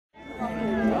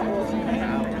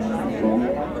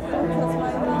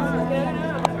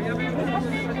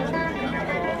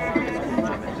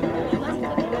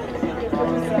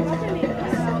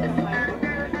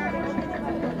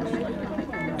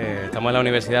en la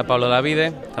Universidad Pablo Olavide,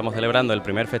 estamos celebrando el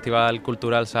primer festival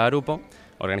cultural SaharUpo,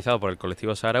 organizado por el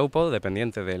colectivo SaharUpo,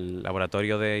 dependiente del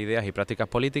Laboratorio de Ideas y Prácticas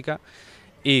Políticas,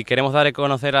 y queremos dar a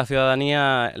conocer a la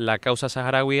ciudadanía la causa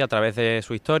saharaui a través de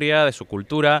su historia, de su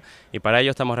cultura, y para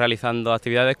ello estamos realizando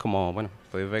actividades como, bueno,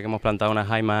 podéis ver que hemos plantado unas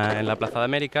jaimas en la Plaza de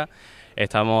América,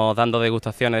 estamos dando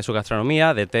degustaciones de su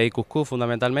gastronomía, de té y cuscús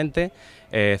fundamentalmente,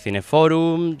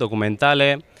 cineforums,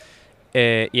 documentales,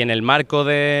 y en el marco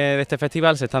de este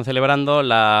festival se están celebrando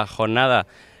las jornadas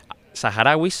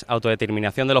saharauis,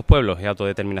 autodeterminación de los pueblos y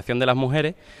autodeterminación de las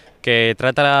mujeres, que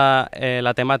trata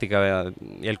la temática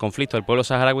y el conflicto del pueblo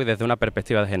saharaui desde una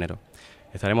perspectiva de género.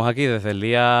 Estaremos aquí desde el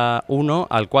día 1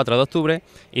 al 4 de octubre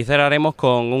y cerraremos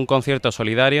con un concierto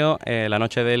solidario la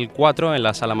noche del 4 en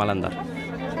la Sala Malandar.